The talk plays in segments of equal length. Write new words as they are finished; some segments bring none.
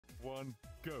1,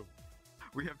 go.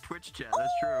 We have Twitch chat,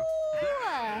 that's true.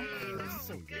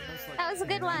 That was a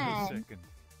good one. Second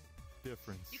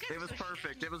difference. It was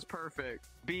perfect, it was perfect.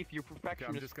 Beef, you're perfectionist. Okay,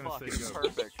 I'm just gonna say go.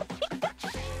 Perfect.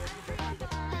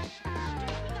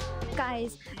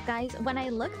 Guys, when I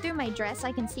look through my dress,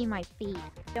 I can see my feet.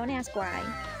 Don't ask why.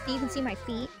 You can see my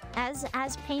feet as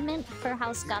payment for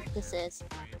how scuffed this is.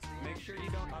 Make sure you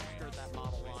don't upskirt that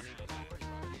model, Lonnie.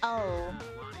 Oh.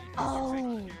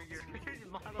 Oh.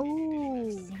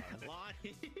 Ooh.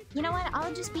 You know what?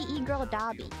 I'll just be E-Girl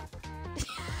Dobby.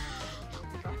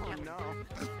 Oh no.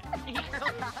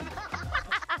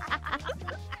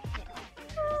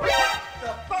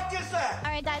 The fuck is that?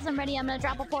 Alright guys, I'm ready. I'm gonna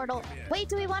drop a portal. Wait,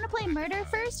 do we want to play Murder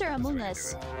first or Among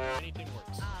Us? Anything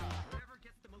works.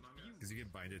 Because you can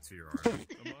bind it to your arm.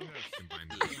 Among Us can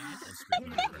bind it.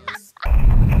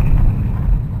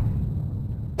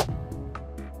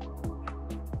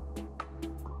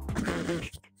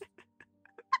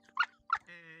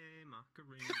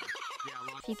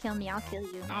 If you kill me, I'll kill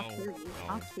you. I'll kill you.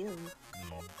 I'll kill you.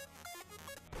 No.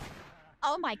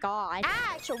 Oh my god.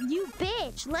 Ash, you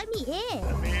bitch! Let me in!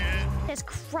 Jesus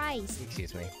Christ.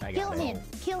 Excuse me. I Kill got it. him.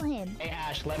 Kill him. Hey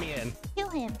Ash, let me in. Kill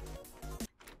him.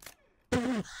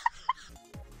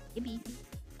 Maybe.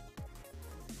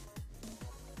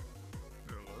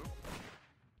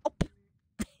 Oh.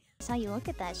 That's how you look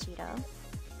at that, Shido.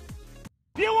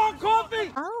 You want coffee?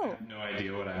 Oh. No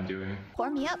idea what I'm doing. Pour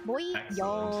me up, boy. Excellent.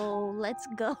 Yo, let's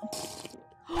go.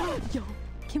 Yo,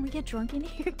 can we get drunk in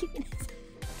here? Give me this.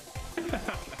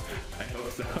 I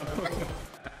hope so.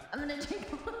 I'm gonna drink.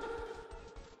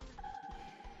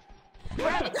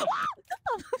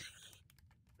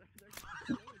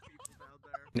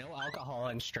 No alcohol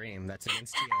on stream. That's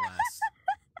against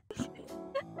TOS.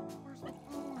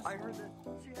 I heard that.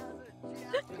 She has it.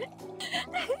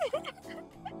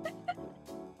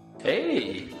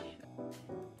 Hey!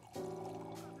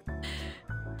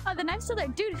 Oh, the knife's still there.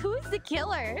 Dude, who is the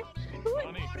killer? Who's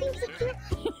the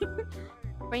killer?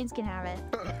 Brains can have it.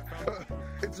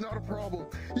 It's not a problem.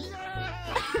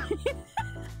 Yeah!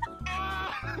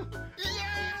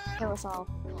 Yeah! Kill us all.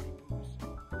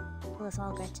 Kill us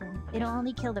all, Gretchen. It'll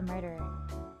only kill the murderer.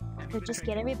 So just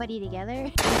get everybody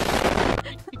together.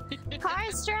 Car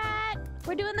strat!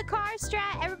 We're doing the car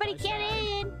strat! Everybody get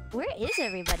in! Where is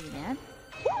everybody, man?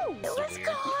 Woo! It was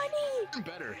Connie!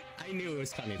 Better. I knew it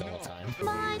was Connie the whole time.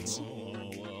 Much!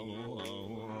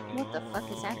 What the fuck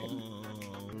is happening?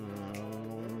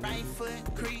 Right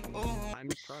foot creep. I'm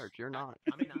in charge, you're not.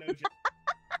 I mean, no joke.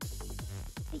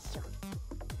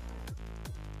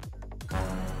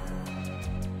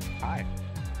 Hi.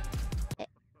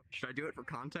 Should I do it for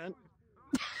content?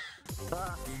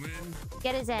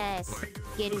 Get his ass.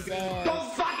 Get his ass.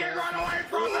 Don't fucking run away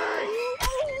from me!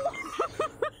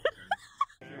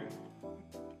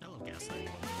 I love gaslighting.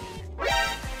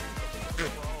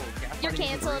 You're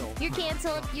canceled. You're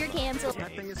canceled. You're canceled.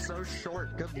 That thing is so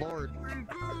short, good lord.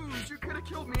 You could have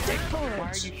killed me. Dick Why are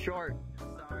punch. you short?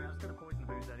 Sorry, I was gonna poison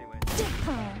booze anyway. Dick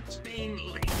punch.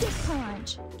 Dick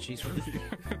punch. She's really.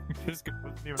 This guy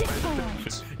wasn't even Dick paying punch.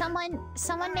 attention.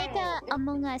 Someone make a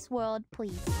Among Us world,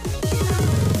 please.